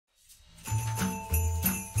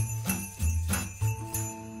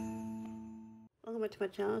back to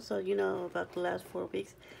my channel. So you know, about the last 4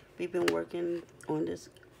 weeks, we've been working on this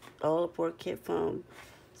all-aboard kit from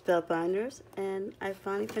Spellbinders, and I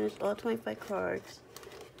finally finished all 25 cards.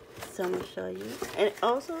 So I'm gonna show you. And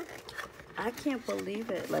also, I can't believe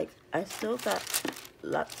it. Like, I still got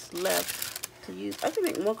lots left to use. I can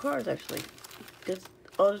make more cards actually. Cause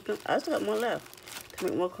I still got more left to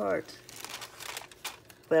make more cards.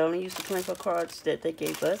 But I only used the 24 cards that they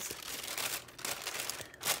gave us.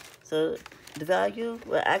 So the value,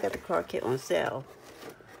 well, I got the card kit on sale.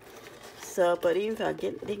 So, but even if I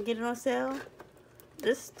didn't get it on sale,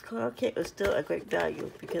 this card kit is still a great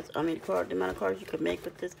value because I mean, the amount of cards you can make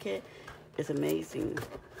with this kit is amazing.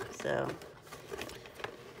 So,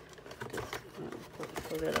 just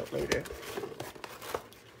pull that up later.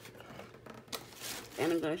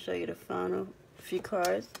 And I'm going to show you the final few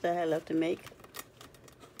cards that I had left to make.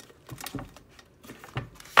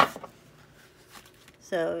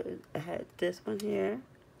 So I had this one here.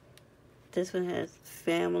 This one has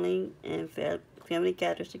family and family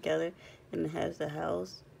gathers together, and it has the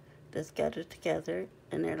house that's gathered together,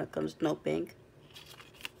 and there comes Snowbank.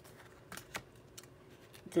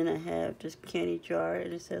 Then I have this candy jar,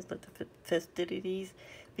 and it says let the festivities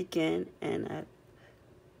begin, and I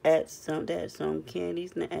add some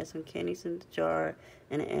candies, and I add some candies in the jar,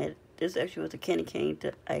 and I add this actually was a candy cane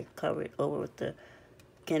that I covered over with the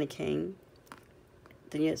candy cane.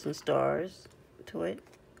 Then you had some stars to it.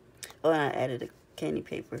 Oh, and I added the candy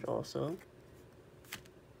papers also.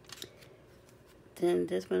 Then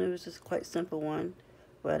this one, it was just quite simple one.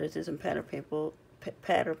 Where I just did some pattern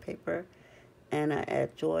paper, and I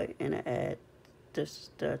add joy, and I add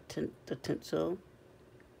just the tinsel.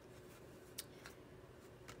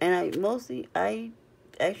 And I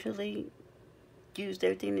actually used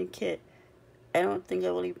everything in the kit. I don't think I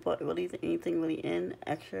really bought anything really in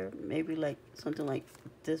extra. Maybe like something like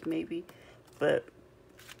this maybe. But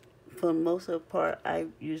for most of the part, I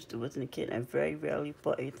used what's in the kit. I very rarely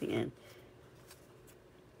bought anything in.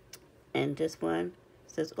 And this one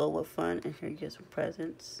says, oh, what fun. And here you get some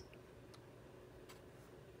presents.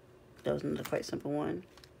 That was another quite simple one.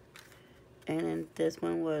 And then this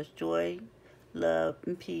one was joy, love,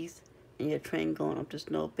 and peace. And your train going up the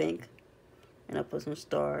snowbank. And I put some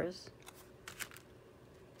stars.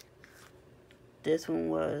 This one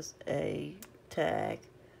was a tag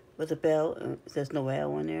with a bell. It says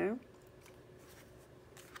Noel on there.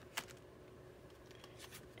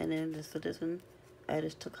 And then for this one, I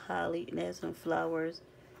just took holly and added some flowers.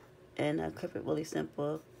 And I kept it really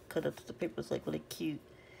simple. Cut up the paper was like really cute.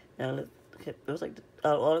 And it was like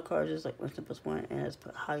all the cards just like one simplest one. And I just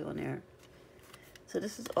put holly on there. So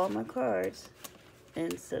this is all my cards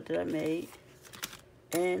and stuff that I made.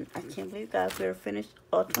 And I can't believe guys, we're finished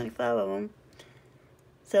all 25 of them.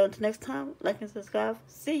 So until next time, like and subscribe.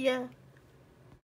 See ya.